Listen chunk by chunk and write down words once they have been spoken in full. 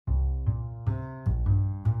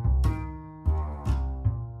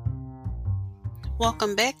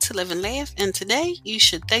Welcome back to Live and Laugh, and today you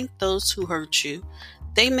should thank those who hurt you.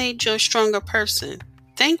 They made you a stronger person.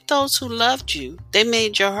 Thank those who loved you. They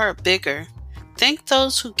made your heart bigger. Thank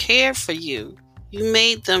those who cared for you. You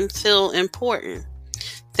made them feel important.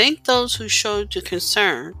 Thank those who showed you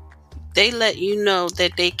concern. They let you know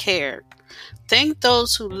that they cared. Thank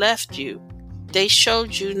those who left you. They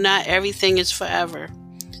showed you not everything is forever.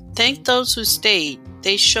 Thank those who stayed.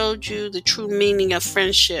 They showed you the true meaning of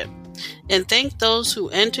friendship. And thank those who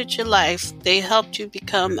entered your life. They helped you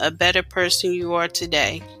become a better person you are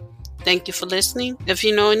today. Thank you for listening. If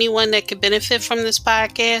you know anyone that could benefit from this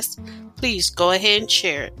podcast, please go ahead and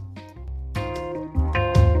share it.